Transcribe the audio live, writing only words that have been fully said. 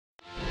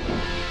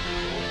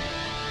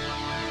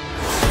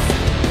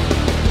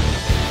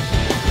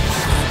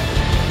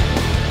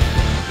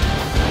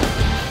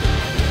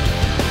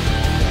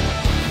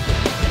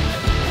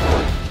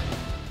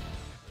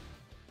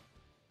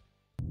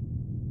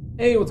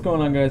Hey, what's going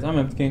on, guys? I'm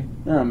Empty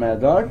King. I'm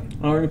Mad Dog.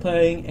 We're gonna be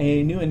playing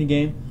a new indie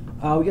game. We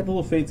got the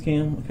little Fates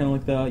cam, kind of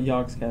like the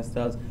Yogscast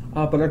does.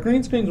 But our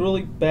green screen's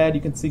really bad.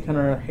 You can see kind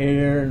of our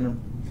hair and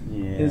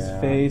his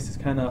face is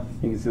kind of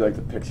You can see like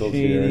the pixels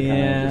shady. here.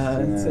 Yeah,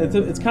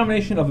 it's a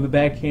combination of a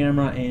bad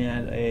camera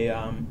and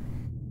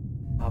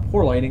a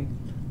poor lighting.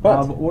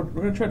 But we're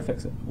gonna try to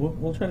fix it.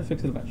 We'll try to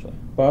fix it eventually.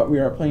 But we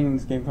are playing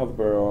this game called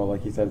Burrow.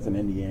 Like he said, it's an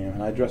indie game,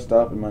 and I dressed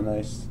up in my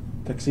nice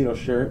tuxedo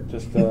shirt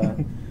just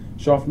to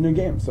show off the new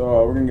game.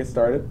 So we're gonna get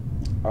started.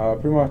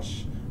 Pretty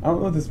much, I don't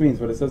know what this means,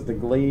 but it says the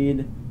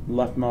glade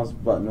left mouse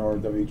button or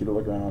W key to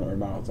look around or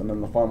mouse, and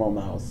then the formal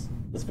mouse,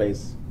 the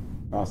space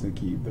mouse and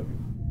key W.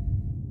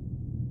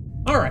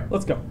 All right,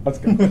 let's go. Let's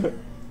go.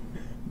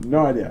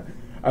 No idea.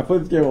 I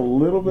played this game a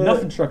little bit.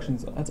 Enough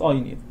instructions. That's all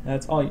you need.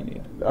 That's all you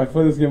need. I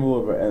played this game a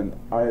little bit, and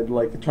I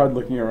like tried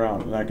looking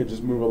around, and I could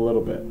just move a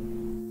little bit.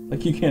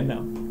 Like you can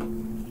now.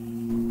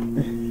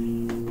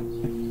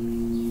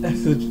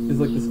 Is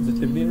like the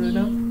sensitivity right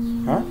now?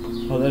 Huh?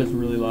 Oh, that is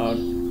really loud.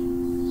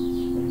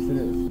 Yes, it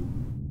is.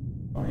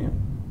 Oh, yeah.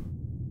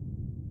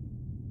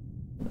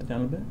 Turn that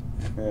down a bit.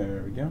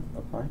 There we go.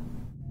 Apply.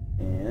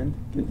 And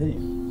continue.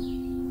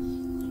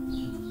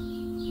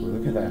 Ooh,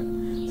 look at that.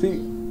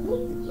 See,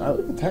 I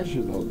like the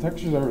textures though. The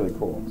textures are really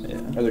cool. Yeah.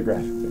 Or the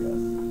graphics, I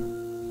guess.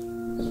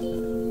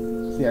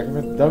 See, I can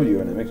press W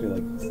and it makes me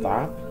like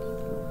stop.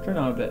 Turn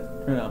on a bit.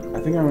 Turn it on. I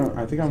think I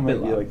a might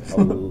bit be loud. like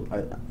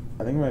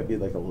I think it might be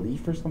like a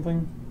leaf or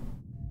something.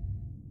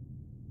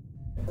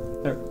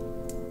 There.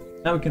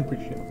 Now we can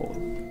appreciate it fully.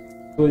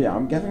 So yeah,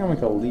 I'm guessing I'm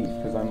like a leaf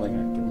because I'm like,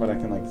 but I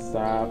can like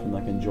stop and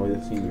like enjoy the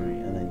scenery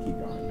and then keep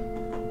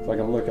going. So I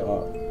can look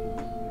up,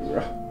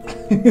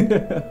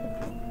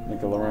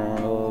 nickel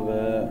around a little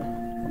bit.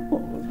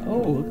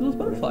 Oh, look at those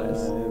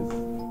butterflies.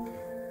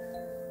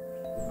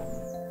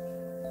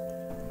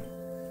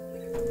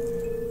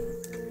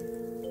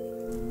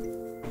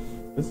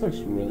 This looks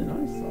really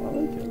nice though. I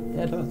like it.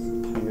 Yeah, it does.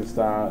 You can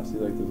stop. See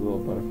like there's a little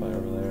butterfly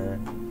over there.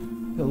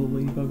 Got a little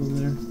ladybug over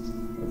there.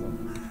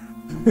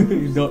 Do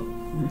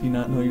you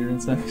not know your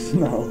insects?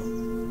 No.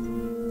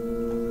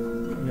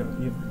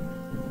 You're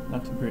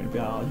not too great at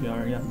biology,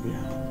 are you?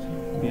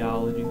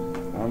 Biology.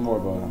 I'm more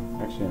of a.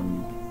 Actually, I'm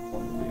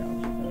more of a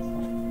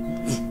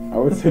biology. I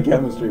would say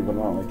chemistry, but I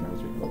don't like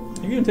chemistry. But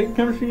You didn't take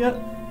chemistry yet?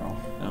 no.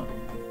 No.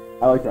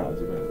 I like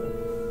biology better though.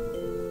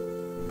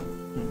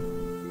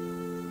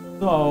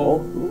 So,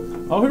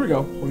 oh, here we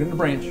go. We're getting a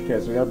branch. Okay,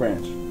 so we got a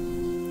branch.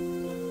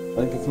 I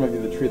think this might be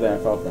the tree that I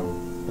fell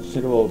from. Let's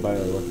take a little better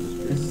look at this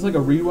tree. Is this like a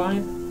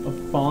rewind of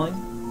falling?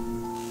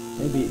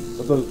 Maybe.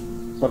 But those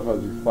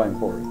butterflies are flying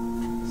forward.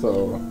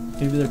 So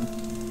Maybe they're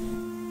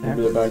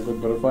maybe they're backward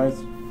butterflies.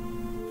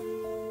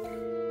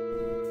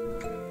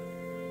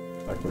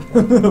 Backward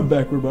butterflies.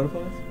 backward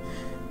butterflies?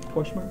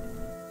 Question mark?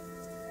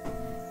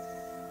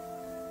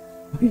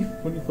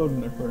 What are you floating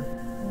there for?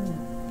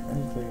 I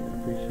just like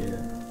appreciate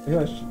it. Look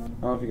at that I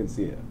don't know if you can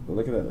see it, but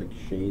look at that like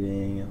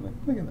shading and like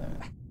look at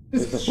that.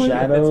 Just There's the play it.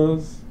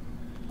 shadows.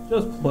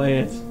 Just play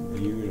it.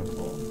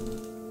 Beautiful.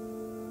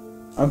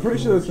 I'm pretty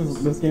sure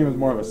this game is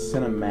more of a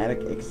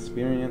cinematic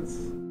experience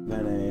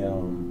than a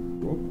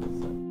what's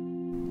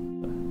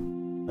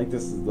that? Like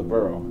this is the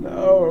Burrow.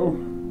 No.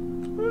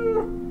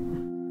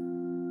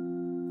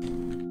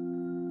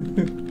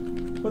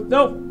 But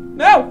no!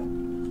 No!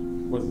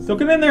 What's this? Don't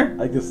get in there!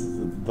 Like this is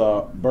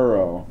the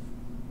Burrow.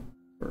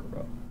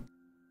 Burrow.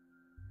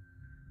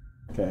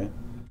 Okay.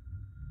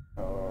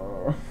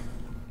 Oh.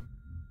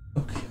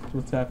 Okay,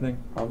 what's happening?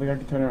 I don't think I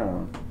can turn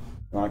around.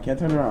 No, I can't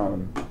turn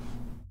around.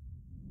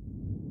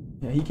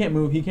 Yeah, he can't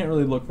move. He can't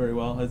really look very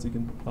well, as you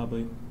can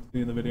probably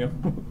see in the video.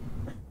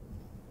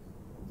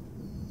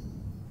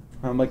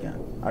 I'm like,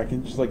 I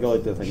can just like go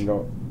like this. I can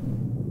go.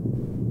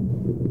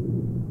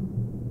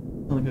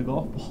 Like a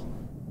golf ball.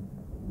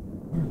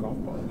 Where a golf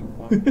ball can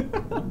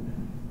fly.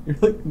 You're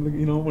like,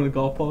 you know, when a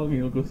golf ball,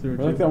 goes through.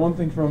 Or like that one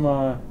thing from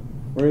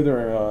we're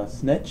either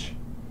Snitch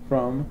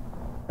from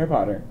Harry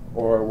Potter,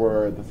 or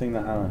we're the thing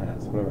that Alan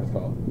has, whatever it's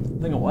called.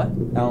 Think of what?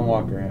 Alan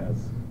Walker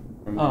has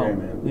from Oh, Gray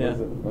Man. yeah.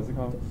 What's it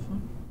called?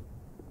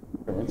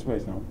 Okay, we're in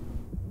space now.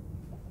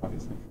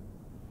 Obviously.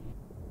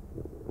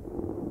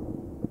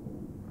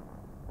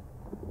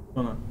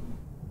 Oh no.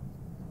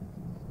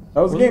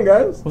 That was the game,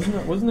 guys.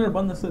 Wasn't there a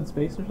button that said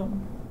space or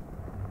something?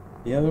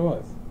 Yeah, there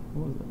was.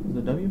 What was it? Was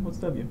it W? What's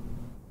W?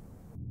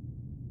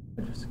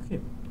 I just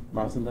escaped.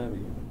 Mouse and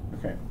W.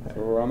 Okay,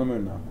 so we're on the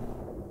moon now.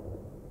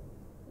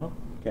 Oh.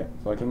 Okay,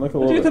 so I can look a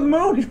How'd you little get to bit. the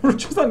moon? You were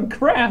just on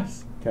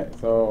grass. Okay,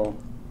 so.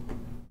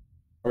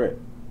 Okay.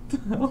 What the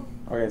hell?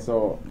 Okay,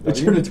 so. It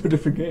turned into a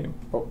different game.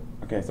 Oh,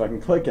 okay, so I can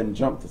click and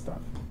jump to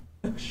stuff.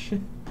 Oh shit.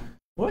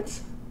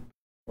 What?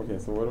 Okay,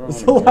 so where do I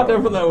It's a want to lot go?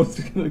 different than I was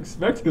gonna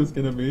expect it was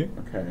gonna be.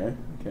 Okay.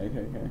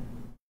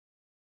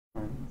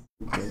 Alright,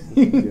 this is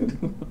good.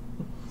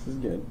 This is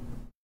good.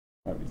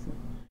 Obviously.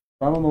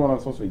 I don't know what I'm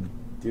supposed to be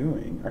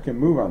doing. I can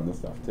move on this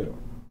stuff too.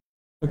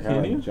 Oh, I can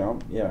can like you?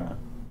 jump. Yeah.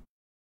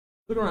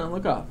 Look around,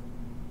 look up.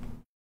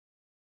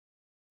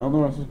 I don't know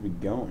where I'm supposed to be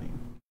going.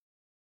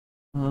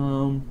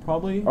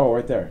 Probably. Oh,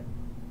 right there.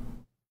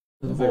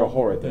 There's like a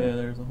hole right there. Yeah,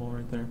 there's a hole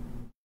right there.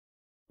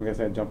 I guess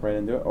I jump right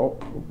into it. Oh,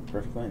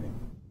 perfect landing.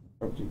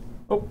 Oh, jeez.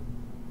 Oh.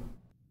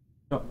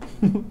 Oh.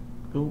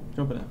 Go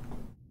jump in it.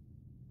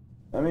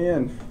 Let me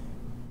in.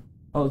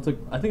 Oh, it's like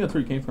I think that's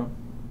where you came from.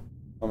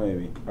 Oh,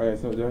 maybe. Okay,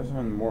 so do I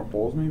find more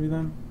holes maybe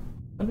then?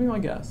 That'd be my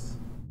guess.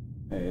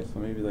 Hey, so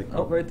maybe like.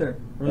 Oh, right there.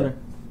 Over there.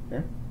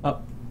 Here?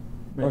 Up.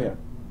 Right Oh, there. yeah.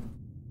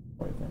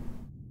 Right there.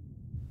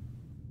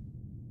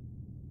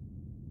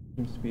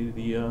 Seems to be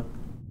the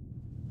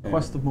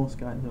quest of most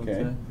guys, I would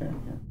say. Okay.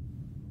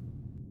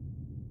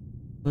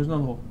 There's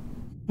another hole.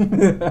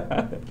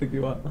 Took you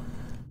a while.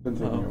 Been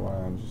taking me a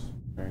while. I'm just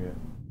very good.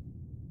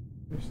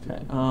 Okay.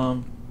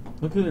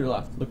 Look to your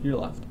left. Look to your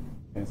left.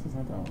 Okay, so it's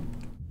not that one.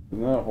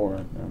 There's another hole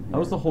right down here. That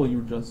was the hole you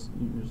were just.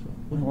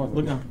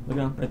 Look down. Look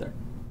down. Right there.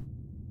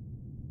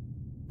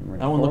 Right,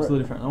 that one looks a little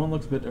different. That one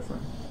looks a bit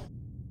different.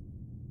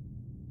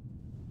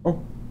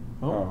 Oh.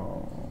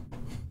 Oh.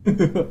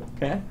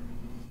 Okay.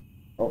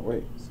 Oh,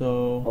 wait.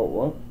 So. Oh,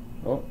 what?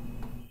 Oh. What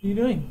are you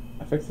doing?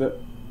 I fixed it.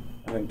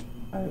 I think.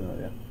 I have no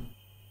idea.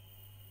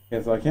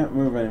 Okay, so I can't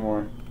move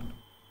anymore.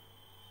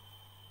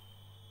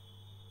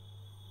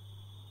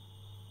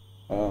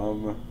 I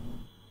don't know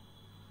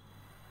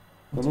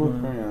what's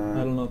going on.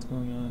 I don't know what's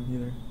going on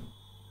either.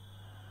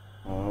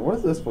 What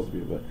is this supposed to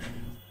be about?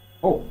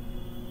 Oh.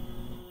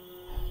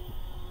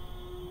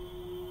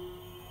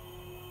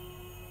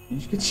 You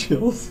just get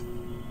chills.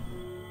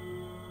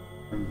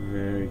 I'm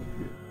very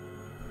confused.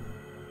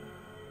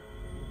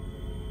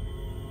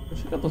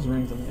 Check out those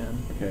rings on the end.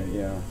 Okay,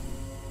 yeah.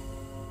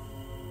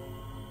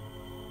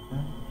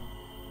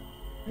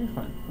 You're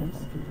fine.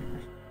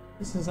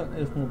 This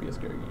won't be a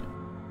scary game.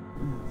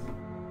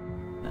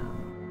 No.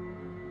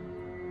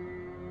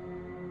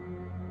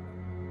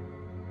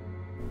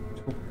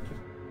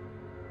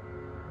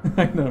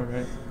 I know,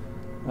 right?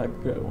 I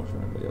won't show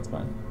anybody. That's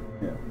fine.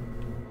 Yeah.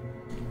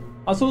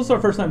 So this is our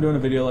first time doing a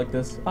video like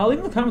this. Leave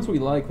in the comments what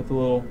you like with the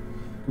little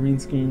green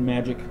screen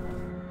magic.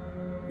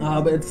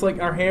 But it's like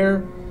our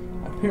hair.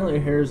 Apparently,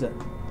 our hair is a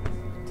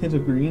tint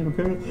of green.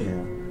 Apparently.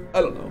 Yeah.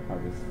 I don't know.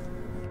 Obviously.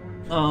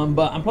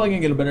 But I'm probably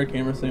gonna get a better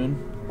camera soon.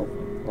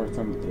 Or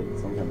some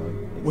kind of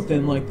like.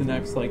 Within like the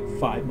next like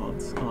 5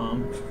 months.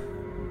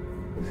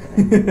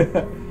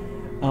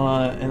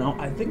 And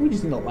I think we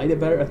just need to light it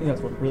better. I think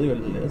that's really what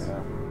it is.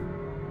 Yeah.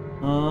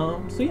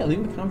 So yeah, leave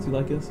in the comments if you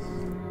like us.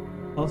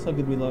 Tell us how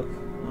good we look.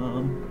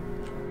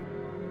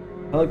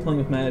 I like playing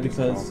with Matt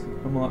because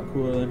I'm a lot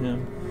cooler than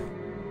him.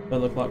 I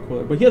look a lot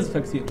cooler. But he has a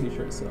tuxedo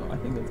t-shirt, so I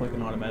think that's like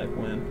an automatic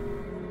win.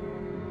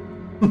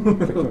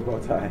 Pick the bow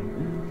tie.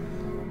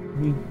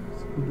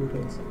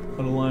 Out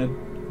of line.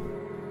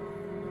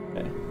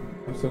 Okay.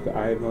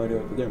 I have no idea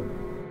what to do.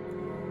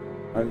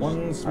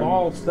 One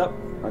small step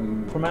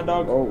for Mad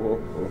Dog. Oh.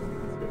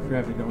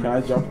 Gravity going. Can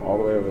I jump all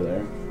the way over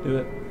there? Do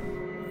it.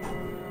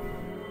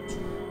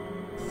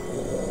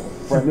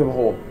 Right into the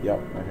hole. Yep.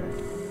 Okay.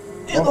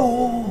 In the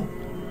hole.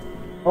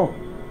 Oh.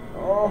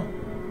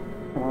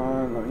 Come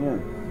on, let me in.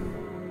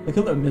 Like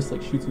how that mist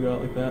like shoots you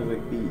out like that. It's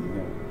like bees,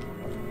 yeah.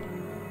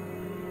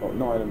 Oh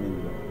no, I didn't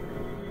mean that.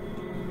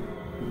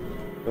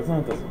 That's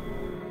not this one.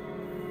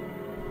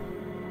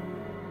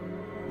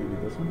 Maybe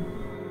this one?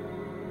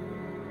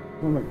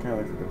 This one kind of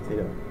looks like a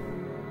potato.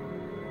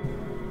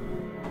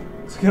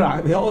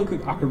 They all look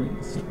like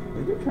ocarinas.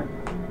 They do kind of.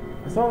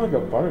 I saw like a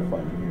butterfly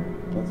in here.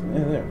 That's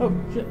yeah, there. Oh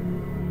shit!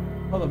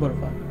 Follow that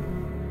butterfly.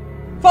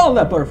 Follow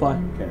that butterfly.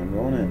 Okay, I'm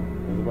going in.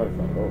 There's a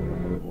butterfly.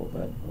 Oh,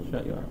 that.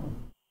 Shut you out.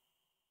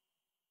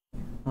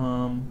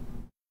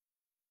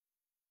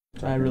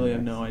 I really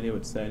have no idea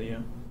what to say to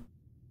you.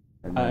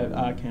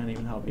 I can't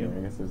even help you. Yeah,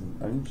 I guess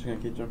I'm just gonna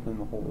keep jumping in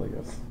the hole, I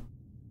guess.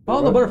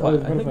 Follow the butterfly.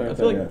 I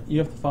feel like you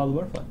have to follow the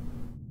butterfly.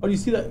 Oh, do you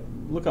see that?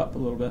 Look up a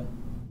little bit.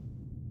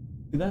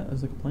 See that?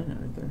 There's like a planet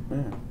right there.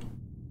 Yeah.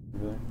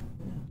 Really?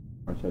 Yeah.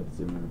 I tried to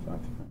zoom in and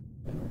fact.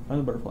 Anyway. Find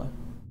the butterfly.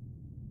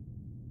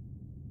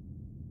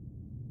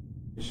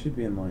 It should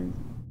be in line.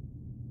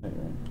 Right.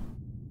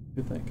 What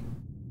do you think?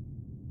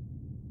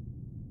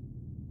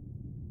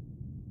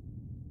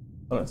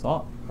 Oh, I saw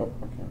it. Oh,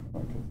 okay.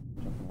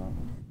 Jumping out.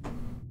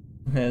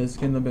 Okay, this is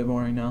getting a bit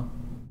boring now.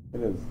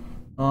 It is.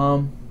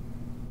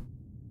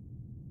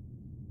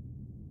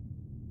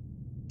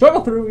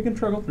 Struggle through. We can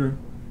struggle through.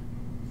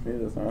 Maybe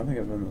this one. I don't think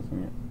I've been this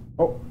one yet.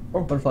 Oh,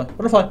 butterfly.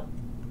 Butterfly.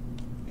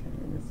 Okay,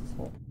 maybe it's this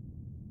hole.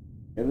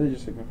 Maybe they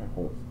just signify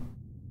holes.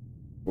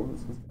 Oh,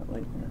 this one's got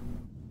light in it.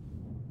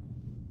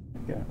 Oh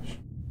my gosh.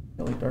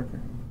 Got like darker.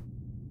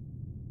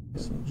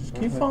 So just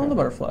keep following the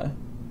butterfly.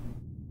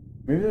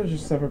 Maybe there's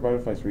just separate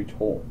butterflies for each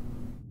hole.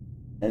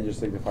 And it just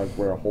signifies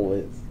where a hole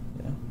is.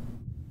 Yeah.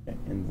 Okay,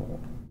 in the hole.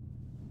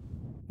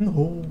 In the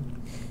hole.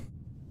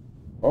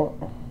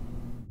 Oh.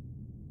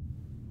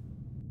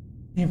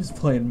 He was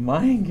playing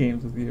mind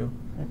games with you.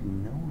 I have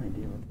no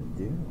idea what to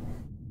do.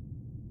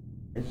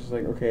 It's just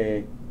like,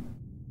 okay,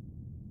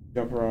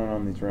 jump around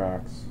on these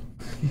rocks.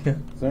 Yeah.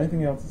 Is there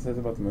anything else it says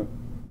about the moon?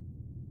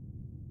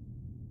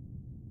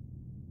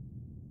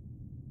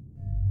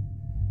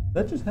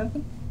 That just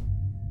happened?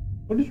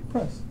 What did you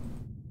press?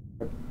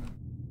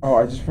 Oh,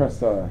 I just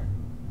pressed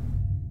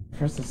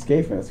pressed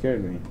escape and it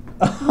scared me.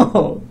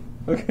 Oh,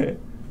 okay.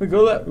 Wait,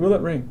 go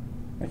that ring.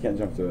 I can't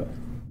jump to it.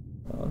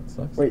 Oh, that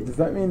sucks. Wait, does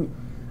that mean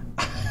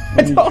I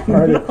when you don't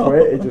try know. to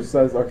quit, it just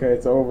says, okay,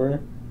 it's over?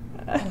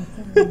 Alright,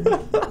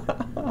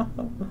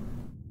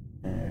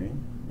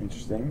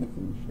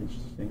 interesting.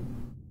 Interesting.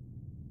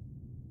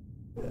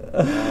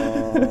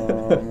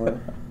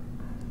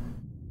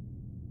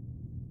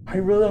 I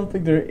really don't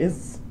think there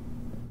is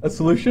A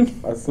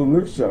solution? a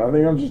solution. I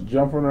think I'm just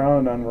jumping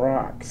around on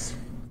rocks.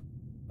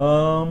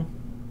 That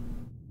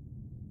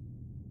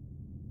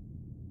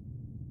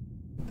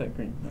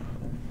green. No,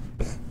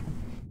 there.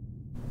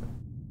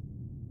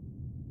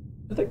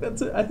 I think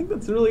that's it. I think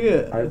that's really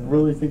it. I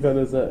really think that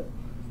is it.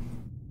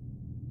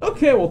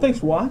 Okay, well, thanks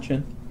for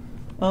watching.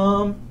 If you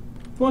want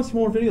to see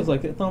more videos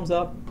like that, thumbs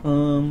up,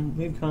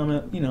 leave a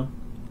comment, you know,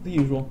 the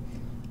usual.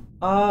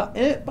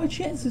 And by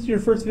chance, this is your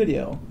first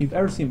video you've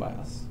ever seen by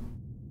us,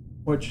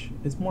 which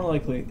is more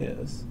likely it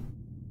is.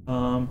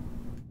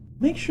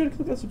 Make sure to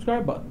click that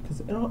subscribe button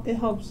because it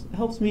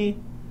helps me,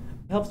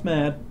 it helps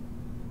Mad,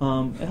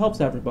 it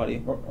helps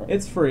everybody.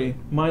 It's free,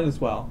 might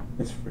as well.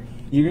 It's free.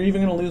 You're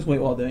even gonna lose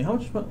weight while doing it. How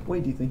much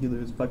weight do you think you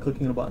lose by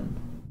clicking a button?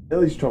 At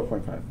least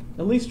 12.5.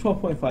 At least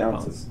 12.5 pounds.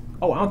 Ounces.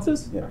 Oh,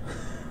 ounces? Yeah.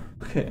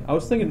 Okay, I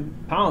was thinking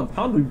pound.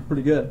 Pound would be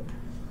pretty good.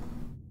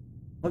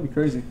 That'd be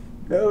crazy.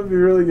 That would be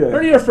really good.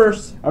 Heard it here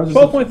first. I was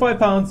just 12.5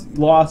 pounds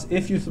loss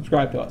if you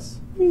subscribe to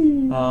us.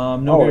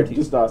 No guarantees.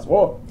 Just us.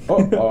 Whoa.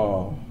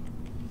 Oh.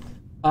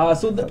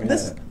 So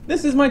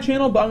this is my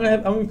channel, but I'm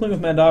gonna be playing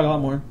with Mad Dog a lot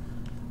more.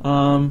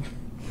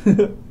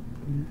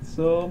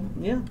 So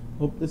yeah,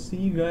 hope to see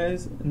you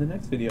guys in the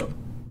next video.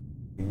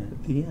 Yeah.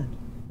 At the end.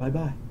 Bye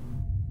bye.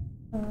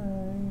 Bye.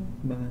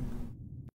 Bye.